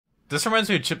This reminds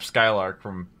me of Chip Skylark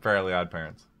from Fairly Odd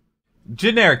Parents.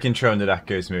 Generic intro into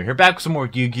DEVLIN. Here back with some more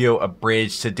Yu-Gi-Oh!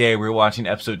 Abridged. Today we're watching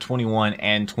episode 21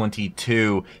 and 22. If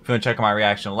you want to check out my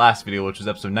reaction to the last video, which was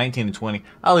episode 19 and 20,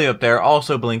 I'll leave it up there.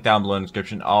 Also, be linked down below in the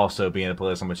description. Also, be in the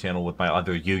playlist on my channel with my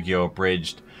other Yu-Gi-Oh!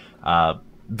 Abridged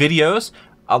videos.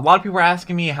 A lot of people are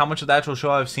asking me how much of the actual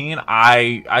show I've seen.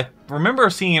 I remember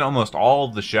seeing almost all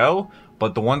of the show,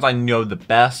 but the ones I know the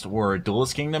best were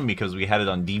Duelist Kingdom because we had it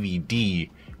on DVD.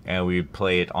 And we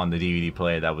play it on the DVD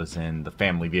player that was in the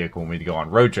family vehicle when we'd go on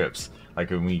road trips.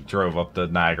 Like when we drove up to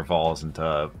Niagara Falls and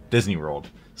to Disney World.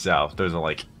 So those are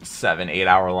like 7-8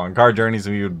 hour long car journeys,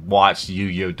 and we would watch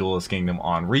Yu-Gi-Oh! Duelist Kingdom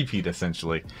on repeat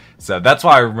essentially. So that's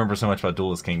why I remember so much about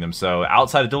Duelist Kingdom. So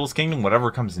outside of Duelist Kingdom, whatever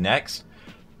comes next,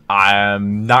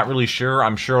 I'm not really sure.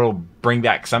 I'm sure it'll bring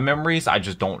back some memories. I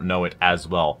just don't know it as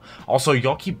well. Also,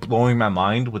 y'all keep blowing my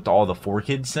mind with all the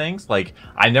 4Kids things. Like,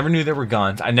 I never knew there were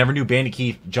guns. I never knew Bandit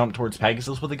Keith jumped towards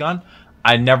Pegasus with a gun.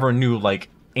 I never knew, like,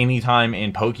 anytime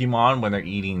in Pokemon when they're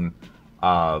eating,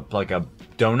 like a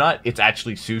donut, it's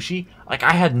actually sushi. Like,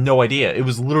 I had no idea. It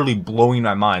was literally blowing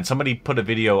my mind. Somebody put a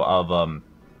video of,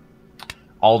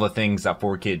 all the things that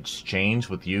 4Kids change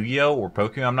with Yu-Gi-Oh! Or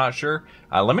Pokemon, I'm not sure.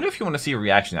 Let me know if you want to see a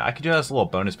reaction. I could do this little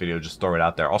bonus video, just throw it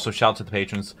out there. Also, shout out to the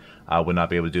patrons. I would not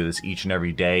be able to do this each and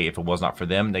every day if it was not for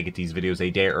them. They get these videos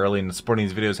a day early, and the supporting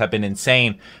these videos have been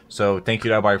insane. So, thank you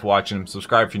to everybody for watching.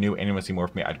 Subscribe if you're new and you want to see more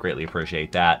from me. I'd greatly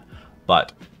appreciate that.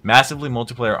 But, massively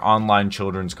multiplayer online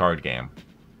children's card game.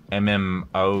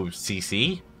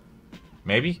 MMOCC?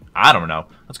 Maybe? I don't know.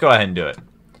 Let's go ahead and do it.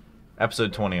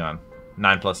 Episode 20 on.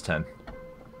 9+10.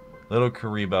 Little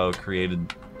Karibo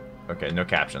created... Okay, no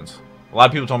captions. A lot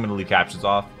of people told me to leave captions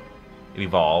off. It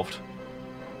evolved.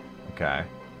 Okay.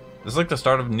 This is like the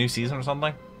start of a new season or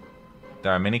something?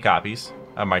 There are many copies.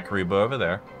 I have my Karibo over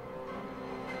there.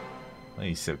 Oh,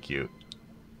 he's so cute.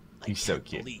 He's so cute.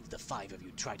 I can't believe the 5 of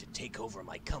you tried to take over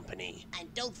my company.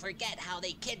 And don't forget how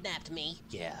they kidnapped me.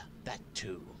 Yeah, that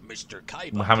too. Mr.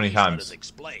 Kaiba, Well, how many please let times? us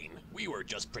explain. We were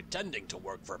just pretending to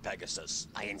work for Pegasus.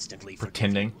 I instantly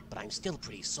Pretending? forgive you, but I'm still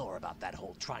pretty sore about that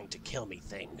whole trying to kill me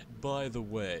thing. By the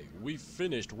way, we've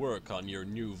finished work on your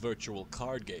new virtual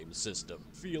card game system.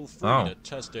 Feel free to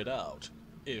test it out,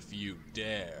 if you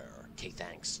dare. Okay,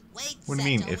 thanks. Wait, What do you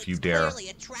mean, Seto, if you it's dare? clearly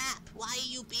a trap. Why are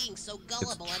you being so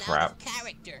gullible and trap. out of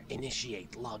character?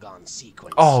 Initiate logon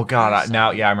sequence. Oh god,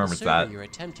 yeah, I remember The server that. you're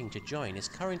attempting to join is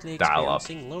currently Dial up.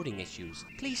 experiencing loading issues.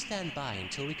 Please stand by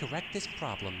until we correct this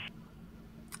problem.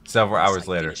 Several Once hours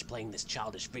I later. finish playing this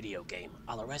childish video game,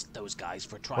 I'll arrest those guys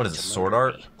for trying What is to this, sword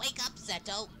murder art? me. Wake up,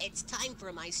 Seto. It's time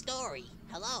for my story.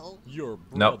 Hello? Your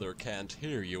Nope. brother can't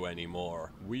hear you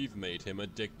anymore. We've made him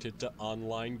addicted to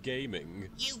online gaming.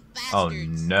 You Oh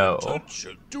bastards. no.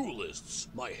 Attention, duelists!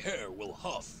 My hair will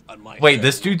huff, and my Wait, hair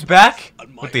this will dude's back?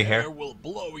 and my With the hair? will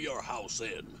blow your house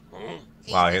in. Huh?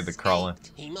 Wow, I He's heard the crawling.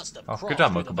 escaped. He must have Oh, crawled good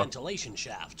job, through the Mokuba. ventilation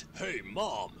shaft. Hey,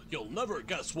 Mom, you'll never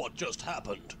guess what just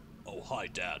happened. Oh, hi,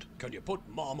 Dad. Can you put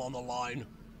Mom on the line?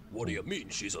 What do you mean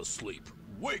she's asleep?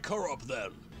 Wake her up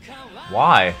then.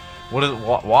 Why? What is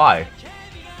why?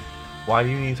 Why do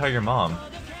you need to tell your mom?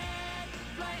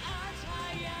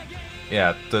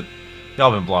 Yeah,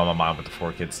 y'all been blowing my mind with the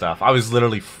 4Kids stuff. I was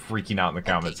literally freaking out in the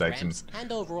comment Okay, section. Gramps,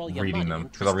 hand over all your reading money them,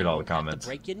 and 'cause I'll read Tristan all the won't have to comments.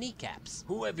 break your kneecaps.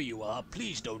 Whoever you are,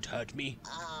 please don't hurt me.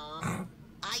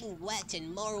 I'm wet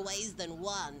in more ways than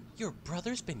one. Your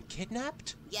brother's been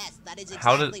kidnapped? Yes, that is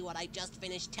How did- exactly what I just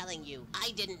finished telling you.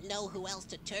 I didn't know who else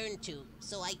to turn to,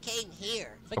 so I came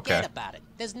here. Forget Okay. about it.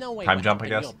 There's no way Time we're jump, I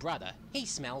helping guess? your brother. He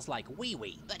smells like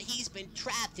wee-wee. But he's been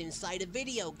trapped inside a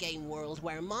video game world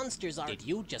where monsters are... Did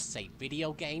you just say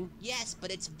video game? Yes,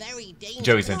 but it's very dangerous.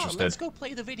 Joey's Come on, interested. let's go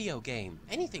play the video game.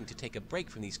 Anything to take a break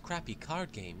from these crappy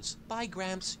card games. Bye,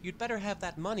 Gramps. You'd better have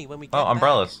that money when we get Oh, back.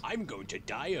 umbrellas. I'm going to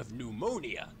die of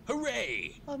pneumonia.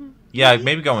 Hooray! Yeah, Really?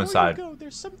 maybe go Before inside. you go,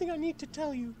 there's something I need to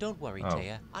tell you. Don't worry, Oh.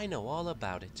 Taya. I know all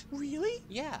about it. Really?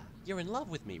 Yeah. You're in love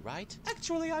with me, right?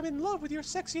 Actually, I'm in love with your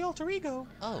sexy alter ego.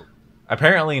 Oh.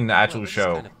 Apparently in the actual Well, this is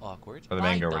show, kind of awkward. or the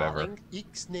Bye, manga or whatever, darling.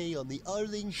 Ixnay on the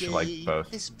Arling she liked both.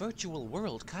 This virtual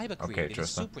world Kaiba Okay, created is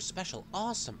Tristan. super special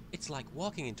awesome. It's like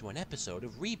walking into an episode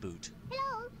of Reboot.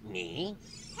 Me?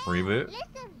 Reboot?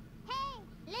 Listen! Hey!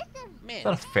 Listen! Man, Is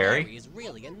that a this fairy? is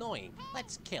really annoying.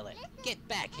 Let's kill it. Get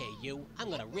back here, you. I'm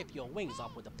gonna rip your wings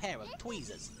off with a pair of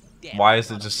tweezers. Damn, Why is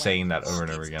it not just a saying weapon. that over and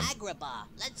Look, over it's again? Agrabah.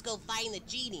 Let's go find the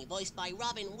genie, voiced by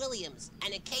Robin Williams,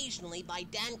 and occasionally by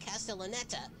Dan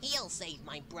Castellaneta. He'll save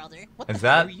my brother. What Is the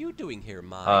hell that, are you doing here,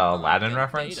 Mom? Aladdin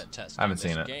reference? Beta testing I haven't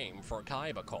seen this it. game for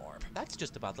Kaiba Corp. That's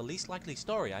just about the least likely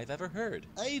story I've ever heard.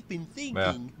 I've been thinking,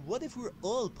 Yeah. what if we're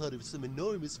all part of some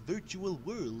enormous virtual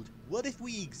world? What if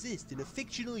we exist in a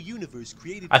fictional universe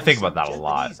created I by think some about that a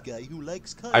lot. Japanese guy who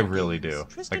likes card I really games? do.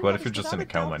 Tristan, Like, what that if you're is just in a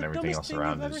without doubt coma and the everything dumbest else thing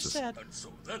around you've is ever just said. And so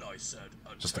then I said,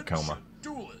 just a "Attention, coma."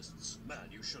 Duelists. Man,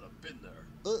 you should have been there.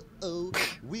 Uh-oh,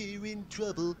 we're in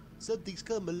trouble. Something's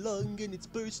come along and it's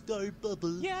burst our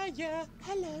bubble. Yeah.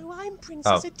 Hello, I'm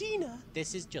Princess Oh. Adina.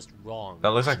 This is just wrong. That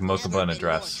looks like I've never Mokuba in a been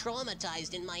dress. more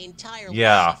traumatized in my entire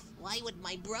Yeah. life. Why would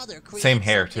my brother create Same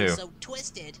hair, something too. so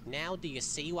twisted? Now do you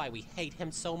see why we hate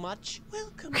him so much?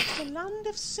 Welcome to the land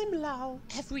of Simlau.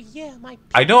 Every year my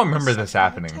I don't people remember this suffer a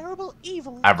happening. Terrible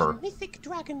evil. Ever. A mythic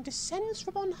dragon descends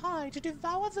from on high to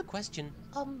devour the question.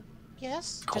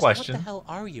 Yes? Question. Just what the hell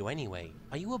are you anyway?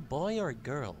 Are you a boy or a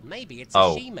girl? Maybe it's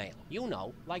Oh. a she-male. You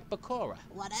know, like Bakura.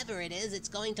 Whatever it is, it's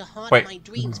going to haunt Wait, my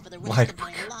dreams for the rest like- of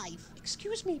my life.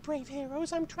 Excuse me, brave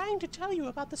heroes. I'm trying to tell you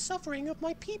about the suffering of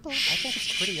my people. I think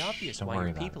it's pretty obvious Don't why worry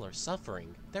your about people are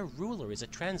suffering. Their ruler is a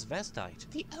transvestite.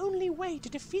 The only way to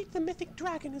defeat the mythic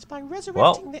dragon is by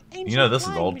resurrecting the ancient you know this is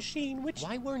flying old. machine, which...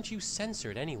 Why weren't you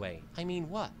censored anyway? I mean,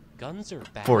 what? Guns are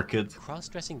bad? Poor kids.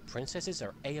 Cross-dressing princesses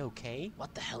are A-okay?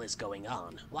 What the hell is going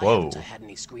on? Why Whoa. haven't I had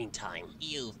any screen time?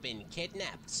 You've been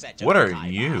kidnapped, Seto What are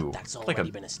Kaiba. you? That's Like already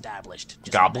a been established.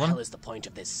 Just goblin? what the hell is the point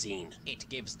of this scene? It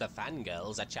gives the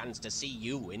fangirls a chance to see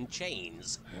you in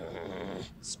chains.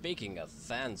 Speaking of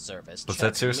fan service, Was check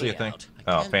that seriously me a thing? out.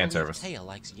 I Oh, can't fan believe service. Taya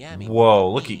likes Yami.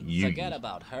 Whoa, look at you. Forget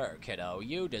about her, kiddo.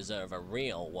 You deserve a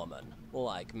real woman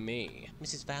like me.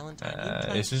 Mrs. Valentine, you trying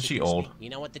to isn't she seduce old? me? You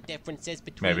know what the difference is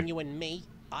between Maybe. you and me?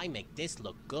 I make this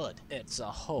look good. It's a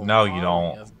whole No, you army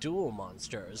don't. of duel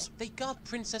monsters. They got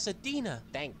Princess Adina.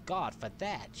 Thank God for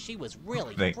that. She was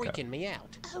really Thank God. freaking me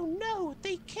out. Oh no,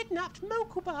 they kidnapped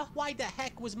Mokuba. Why the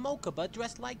heck was Mokuba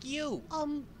dressed like you?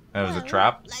 That was a well,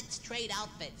 trap? Let's trade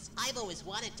outfits. I've always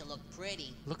wanted to look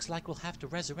pretty. Looks like we'll have to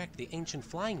resurrect the ancient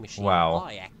flying machine. Wow.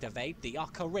 I activate the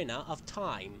Ocarina of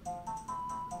Time.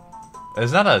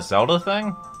 Is that a Zelda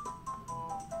thing?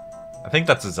 I think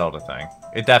that's a Zelda thing.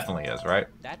 It definitely is, right?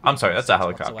 That I'm makes sorry, no that's a sense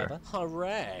helicopter. whatsoever.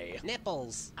 Hooray!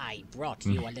 Nipples! I brought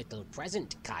you a little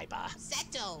present, Kaiba.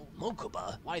 Seto!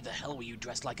 Mokuba, why the hell were you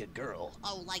dressed like a girl?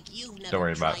 Oh, like you've Don't never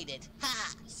worry about tried it.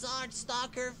 Ha! Sword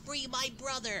Stalker, free my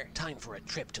brother! Time for a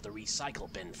trip to the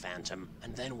recycle bin, Phantom.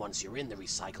 And then once you're in the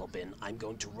recycle bin, I'm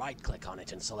going to right-click on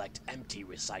it and select empty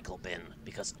recycle bin.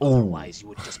 Because Ooh. otherwise you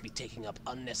would just be taking up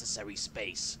unnecessary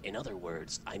space. In other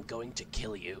words, I'm going to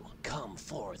kill you. Come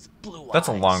forth, blue That's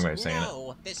a eyes. long way of saying it.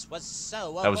 No, this was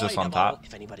so That was just on avoidable. top?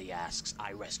 If anybody asks,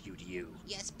 I rescued you.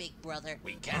 Yes, big brother.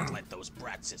 We can't let those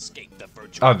brats escape the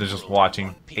virtual Oh, they're just world watching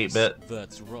in one piece. 8-bit.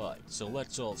 That's right. So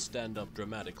let's all stand up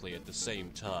dramatically at the same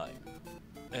time.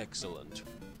 Excellent.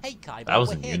 Hey, Kaiba, That was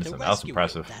we're in here unison. to That was rescue you.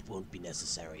 impressive. That won't be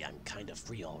necessary. I'm kind of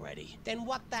free already. Then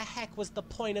what the heck was the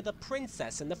point of the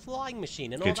princess and the flying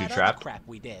machine and all Get you that trapped? other crap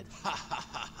we did? Ha ha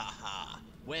ha ha ha!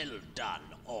 Well done,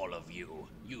 all of you.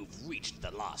 You've reached the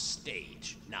last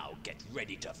stage. Now get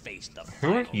ready to face the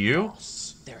Who are final you?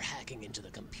 boss. They're hacking into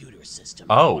the computer system.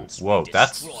 Oh, Once we whoa,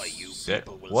 that's destroy you, sick.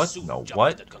 people will What? soon No, jump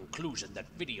what? to the conclusion that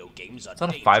video games are Is that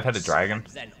a dangerous, five-headed dragon? and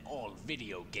then all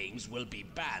video games will be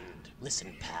banned.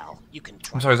 Listen, pal, you can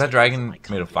try I'm sorry, is to that take dragon over my made of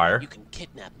company. fire? You can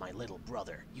kidnap my little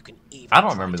brother. You can even I don't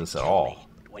try remember to this at kill all. me.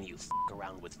 But when you f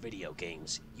around with video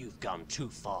games, you've gone too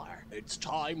far. It's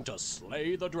time to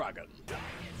slay the dragon.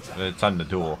 It's time to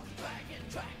duel.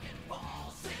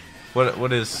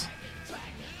 What is...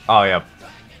 Oh, yeah.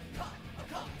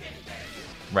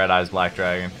 Red Eyes Black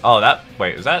Dragon. Oh, that...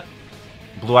 Wait, is that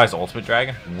Blue Eyes Ultimate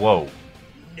Dragon? Whoa.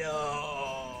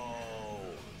 No.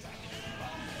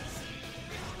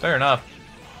 Fair enough.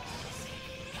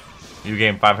 You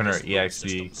gain 500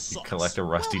 EXP. You collect a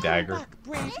rusty dagger. Back,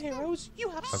 brave heroes. You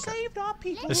have saved our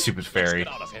people. This stupid Let's fairy.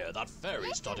 get out of here. That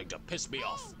fairy's starting to piss me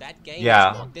off. That game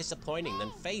Yeah. is more disappointing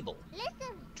than Fable.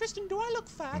 Listen. Tristan, do I look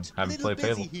fat? Haven't Little played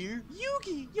busy Fable. here.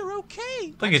 Yugi, you're okay.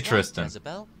 Look That's at Tristan. Right,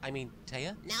 Jezebel. I mean,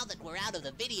 Taya. Now that we're out of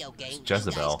the video game, you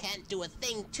Jezebel. guys can't do a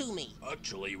thing to me.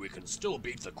 Actually, we can still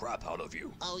beat the crap out of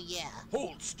you. Oh yeah.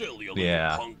 Hold still, you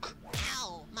Yeah. little punk.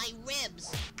 Ow, my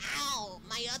ribs. Ow,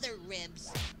 my other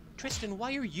ribs. Tristan,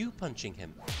 why are you punching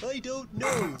him? I don't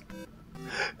know.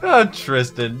 Oh,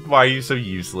 Tristan, why are you so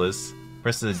useless?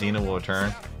 Princess Adina will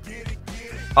return.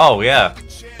 Oh, yeah.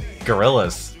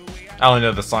 Gorillas. I only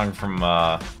know the song from,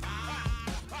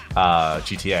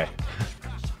 GTA.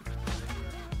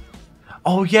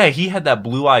 Oh, yeah, he had that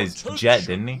Blue Eyes jet,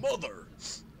 didn't he? Mother,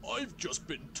 I've just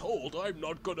been told I'm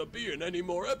not gonna be in any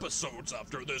more episodes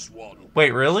after this one.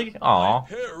 Wait, really? Aw. My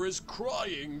hair is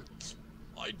crying.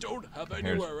 I don't have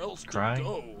anywhere else crying? to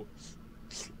go.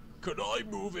 Could I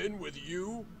move in with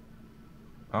you?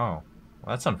 Oh, well,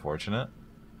 that's unfortunate.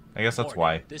 I guess that's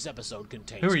why. This episode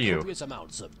contains Who are you? copious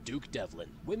amounts of Duke Devlin.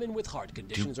 Women with heart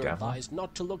conditions Duke are Devlin? advised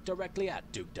not to look directly at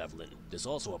Duke Devlin. This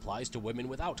also applies to women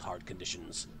without heart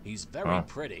conditions. He's very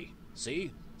pretty.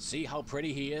 See? See how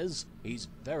pretty he is? He's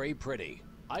very pretty.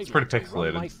 I'd pretty like to run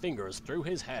pixelated. my fingers through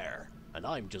his hair, and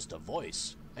I'm just a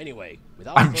voice. Anyway,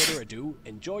 without further ado,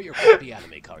 enjoy your crappy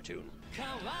anime cartoon.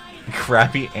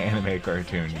 Crappy anime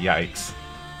cartoon. Yikes.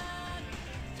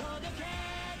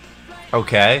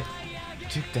 Okay.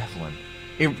 Duke Devlin.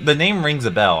 The name rings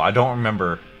a bell. I don't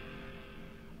remember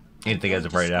anything as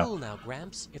of right now. Now,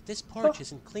 Gramps. If this porch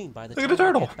isn't clean by the Look at time the I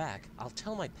turtle. get back, I'll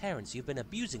tell my parents you've been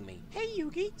abusing me. Hey,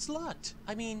 Yugi, slut.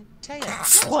 I mean, Taya.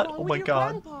 Slut. Oh my god.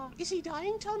 Grandpa? Is he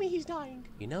dying? Tell me he's dying.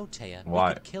 You know, Taya, Why?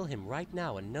 we could kill him right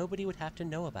now and nobody would have to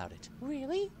know about it.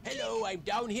 Really? Hello, I'm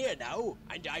down here now,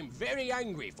 and I'm very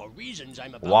angry for reasons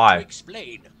I'm about Why? to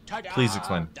explain. Ta-da! Please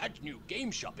explain. That new game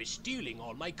shop is stealing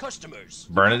all my customers.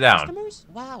 Burn it down. Customers?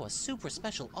 Wow, a super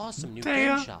special, awesome new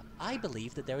Taya. game shop. I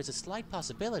believe that there is a slight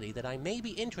possibility that I may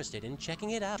be interested in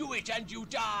checking it out. Do it and you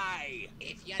die!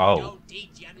 If you Oh. don't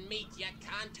eat your meat, you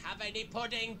can't have any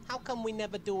pudding. How come we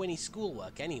never do any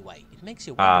schoolwork anyway? It makes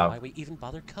you wonder why we even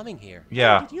bother coming here.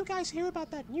 Yeah. Did you guys hear about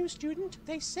that new student?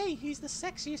 They say he's the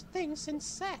sexiest thing since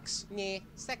sex. Nah,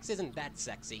 sex isn't that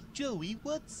sexy. Joey,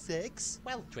 what's sex?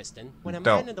 Well, Tristan, when a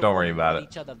Don't- man and a don't worry woman about love it.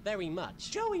 each other very much.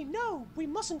 Joey, no, we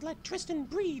mustn't let Tristan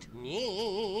breed.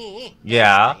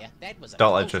 Yeah. Taya, that was a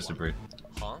Don't let close Tristan one. breathe.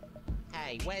 Huh?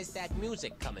 Hey, where's that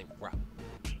music coming from?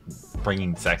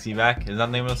 Bringing Sexy back? Is that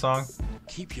the name of the song?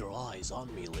 Keep your eyes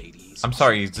on me, ladies. I'm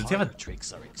sorry, does he have Party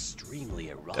tricks are extremely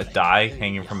a erotic. dye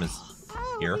hanging from his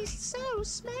ear? so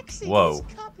smaxy. Whoa.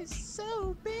 cup is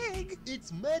so big.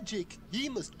 It's magic. He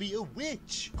must be a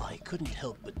witch. I couldn't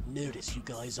help but notice you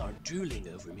guys aren't drooling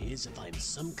over me as if I'm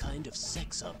some kind of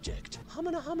sex object.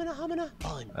 Humana, humana, humana.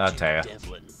 I'm Duke Taya.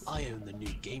 Devlin. I own the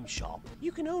new game shop.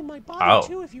 You can own my body Oh.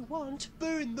 too if you want.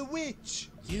 Burn the witch.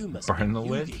 You must Burn be the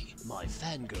witch? Yugi. My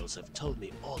fangirls have told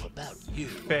me all about you.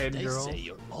 Fangirl. They say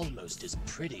you're almost as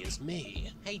pretty as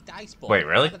me. Hey, Dice Boy. Wait,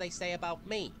 really? What do they say about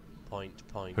me? Point,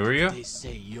 point. Who are you? They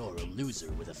say you're a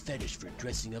loser with a fetish for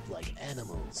dressing up like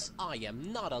animals. I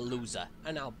am not a loser,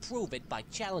 and I'll prove it by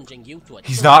challenging you to a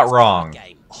He's not children's wrong.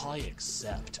 game. I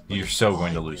accept. but You're if so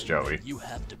going to I lose, win, Joey. then You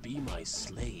have to be my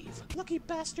slave. Lucky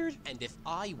bastard. And if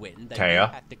I win, then Taya?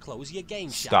 you have to close your game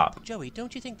shop. Stop. Joey,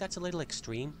 don't you think that's a little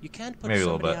extreme? You can't put Maybe a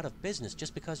little somebody bit. out of business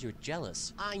just because you're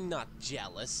jealous. I'm not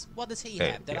jealous. What does he Hey,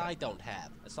 have that yeah. I don't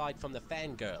have, aside from the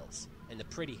fangirls and the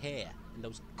pretty hair and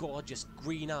those gorgeous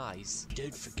green eyes?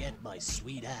 Don't forget my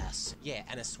sweet ass. Yeah,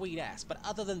 and a sweet ass. But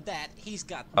other than that, he's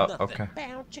got Oh, nothing. okay.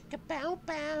 Bow, chicka, bow,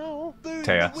 bow. Burn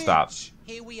Taya, the witch. stop.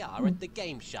 Here we are at the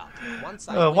game shop. Once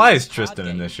I Why win is this card Tristan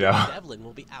in game, this show? Devlin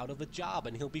will be out of a job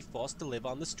and he'll be forced to live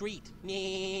on the street.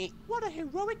 Nyeh. What a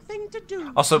heroic thing to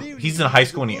do. Also, Clearly he's in high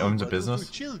school and he's he a role owns a model business.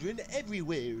 For children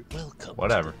everywhere. Welcome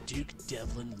Whatever. to the Duke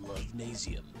Devlin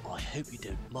Love-nasium. I hope you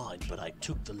don't mind, but I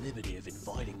took the liberty of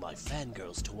inviting my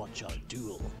fangirls to watch our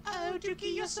duel. Oh,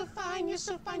 Dookie, you're so fine,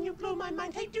 you blow my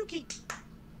mind. Hey, Dookie.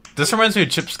 This reminds me of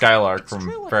Chip Skylark from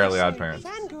True what Fairly they Odd say, Parents.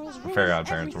 fangirls rule Fairly Odd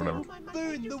Parents, or everything. whatever.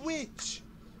 Burn the witch.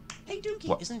 Hey, Dookie.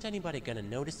 What? Isn't anybody gonna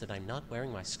notice that I'm not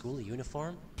wearing my school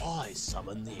uniform? I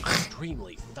summon the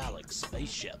extremely phallic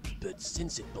spaceship, but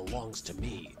since it belongs to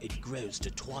me, it grows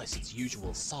to twice its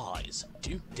usual size.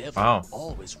 Duke Devlin Oh.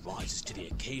 always rises to the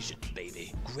occasion,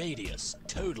 baby. Gradius,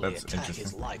 totally That's attack his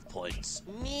interesting. life points.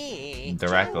 Nyeh.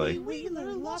 Directly. Joey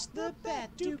Wheeler lost the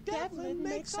bet. Duke Devlin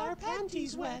makes our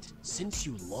panties wet. Since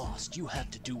you lost, you have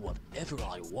to do whatever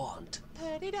I want.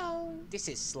 Put it on. This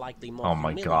is slightly more Oh my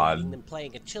humiliating God. than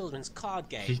playing a children's card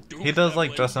game. He does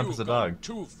like Devlin, dressing up you've as a gone dog.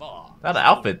 Too far. That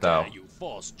outfit, How though. dare you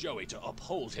force Joey to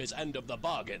uphold his end of the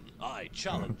bargain? I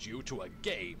challenge you to a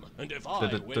game, and if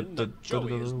I win, then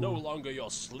Joey is no longer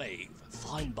your slave.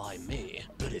 Fine by me,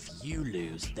 but if you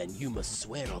lose, then you must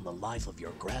swear on the life of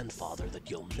your grandfather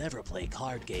that you'll never play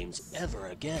card games ever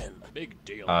again. Big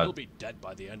deal. He'll be dead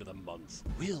by the end of the month.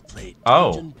 We'll play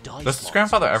Oh, Dungeon Dice does his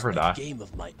grandfather Monsters, ever a die? game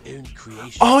of my own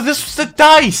creation. Oh, this was the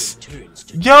dice! Turns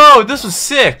to Yo, this was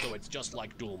sick! So it's just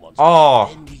like Duel Monsters. Oh,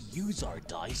 Then we use our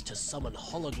dice to summon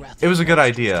holographic it was a good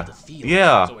monsters idea. to the field.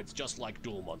 Yeah. So it's just like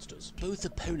Duel Monsters. Both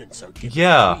opponents are given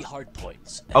Yeah. 3 hard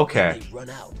points. And Okay. when they run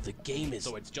out, the game is.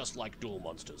 So it's just like Duel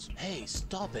Monsters. Hey,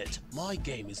 stop it! My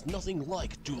game is nothing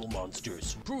like Duel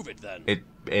Monsters. Prove it then.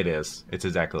 It is. It's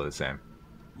exactly the same.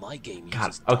 My game God,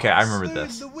 uses okay, I dice. remember Burn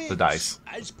this. the The witch. dice.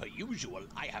 As per usual,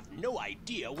 I have no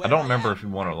idea where I don't remember am. if you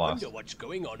won or I lost. wonder what's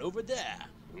going on over there.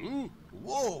 Hmm?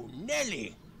 Whoa,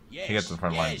 Nelly! Yes, He gets the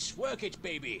front line. yes, work it,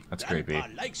 baby. That's Grandpa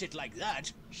creepy. likes it like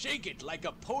that. Shake it like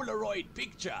a Polaroid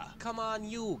picture. Come on,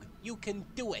 Yug. You can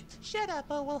do it. Shut up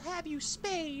or we'll have you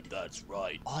spayed. That's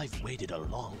right. I've waited a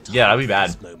long time Yeah, that'd be for bad.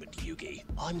 this moment, Yugi.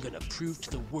 I'm gonna prove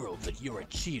to the world that you're a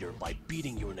cheater by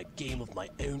beating you in a game of my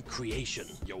own creation.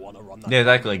 You wanna run that? Yeah,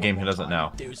 exactly. A one game he more doesn't time?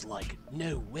 know. There's like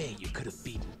no way you could have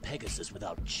beaten Pegasus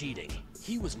without cheating.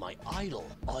 He was my idol.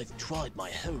 I've tried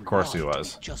my whole life. Of course he to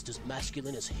was. be just as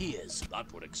masculine as he is.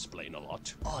 That would explain a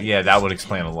lot. Yeah, that would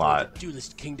explain a lot. The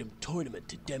Duelist Kingdom tournament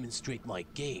to demonstrate my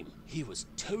game. He was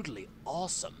totally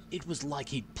awesome. It was like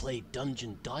he'd played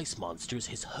Dungeon Dice Monsters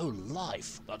his whole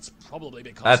life. That's probably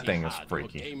because That he thing is had.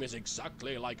 freaky. Your game is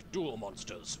exactly like Duel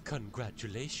Monsters.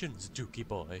 Congratulations, Dookie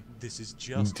Boy. This is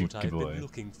just what Dookie I've boy. been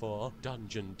looking for.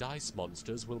 Dungeon Dice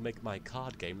Monsters will make my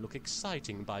card game look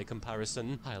exciting by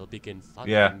comparison. I'll begin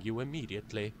funding Yeah. you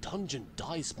immediately. Dungeon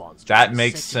Dice Monsters That was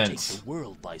makes set to sense. take the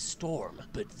world by storm,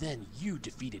 but then you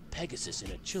defeated Pegasus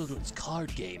in a children's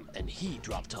card game, and he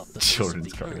dropped off the face Children's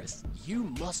of the card game. earth. You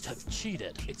must have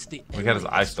cheated. It's the We got his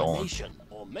only eye stolen. explanation.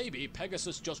 Or maybe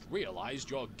Pegasus just realized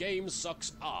your game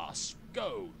sucks ass.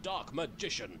 Go, Dark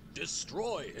Magician.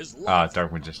 Destroy his life.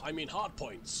 Dark Magician. I mean hard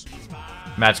points.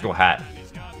 Magical hat.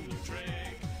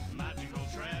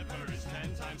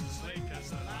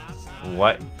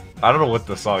 What? I don't know what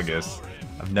the song is.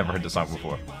 I've never heard the song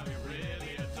before.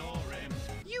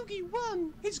 Yugi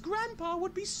won. His grandpa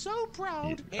would be so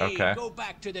proud. Hey, Okay. go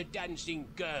back to the dancing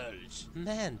girls.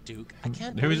 Man, Duke, I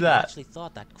can't Who's believe you that? actually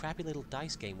thought that crappy little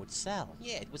dice game would sell.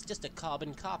 Yeah, it was just a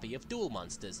carbon copy of Duel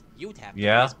Monsters. You'd have to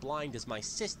Yeah? be as blind as my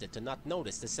sister to not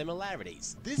notice the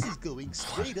similarities. This is going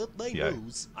straight up my Yeah.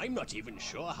 nose. I'm not even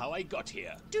sure how I got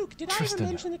here. Duke, did I Tristan. ever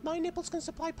mention that my nipples can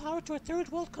supply power to a third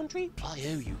world country? I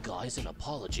owe you guys an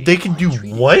apology. They can I do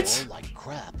treated what? you all like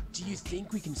crap. Do you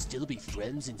think we can still be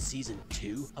friends in season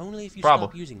 2? Only if you Probably.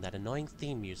 stop using that annoying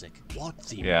theme music. What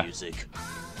theme Yeah. music?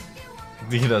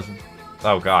 He doesn't.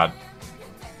 Oh god.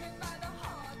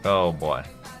 Oh boy.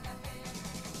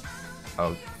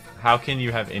 Oh, how can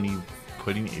you have any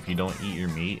pudding if you don't eat your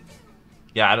meat?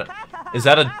 Yeah, I don't, is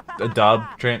that a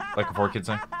dub, Trent? Like a 4Kids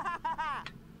thing?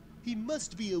 He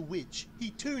must be a witch. He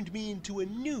turned me into a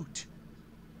newt.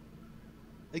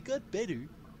 I got better.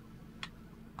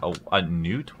 Oh, a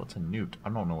newt? What's a newt? I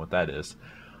don't know what that is.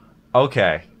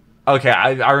 Okay. Okay,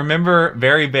 I remember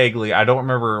very vaguely. I don't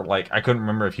remember, like, I couldn't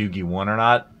remember if Yugi won or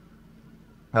not.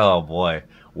 Oh, boy.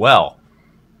 Well,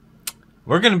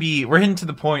 we're hitting to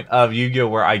the point of Yu-Gi-Oh!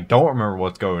 Where I don't remember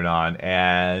what's going on.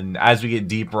 And as we get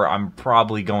deeper, I'm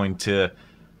probably going to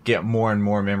get more and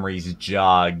more memories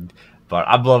jogged. But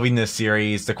I'm loving this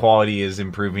series. The quality is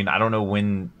improving. I don't know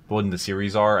when the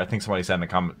series are. I think somebody said in the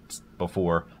comments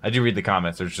before. I do read the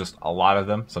comments. There's just a lot of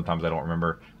them. Sometimes I don't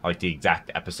remember like the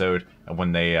exact episode and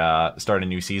when they start a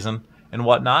new season and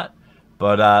whatnot.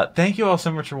 But thank you all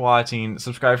so much for watching.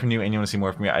 Subscribe if you're new and you want to see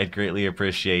more from me. I'd greatly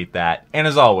appreciate that. And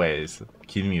as always,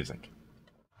 cue the music.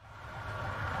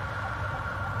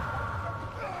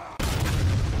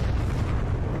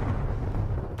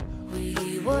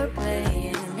 We were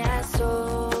playing as so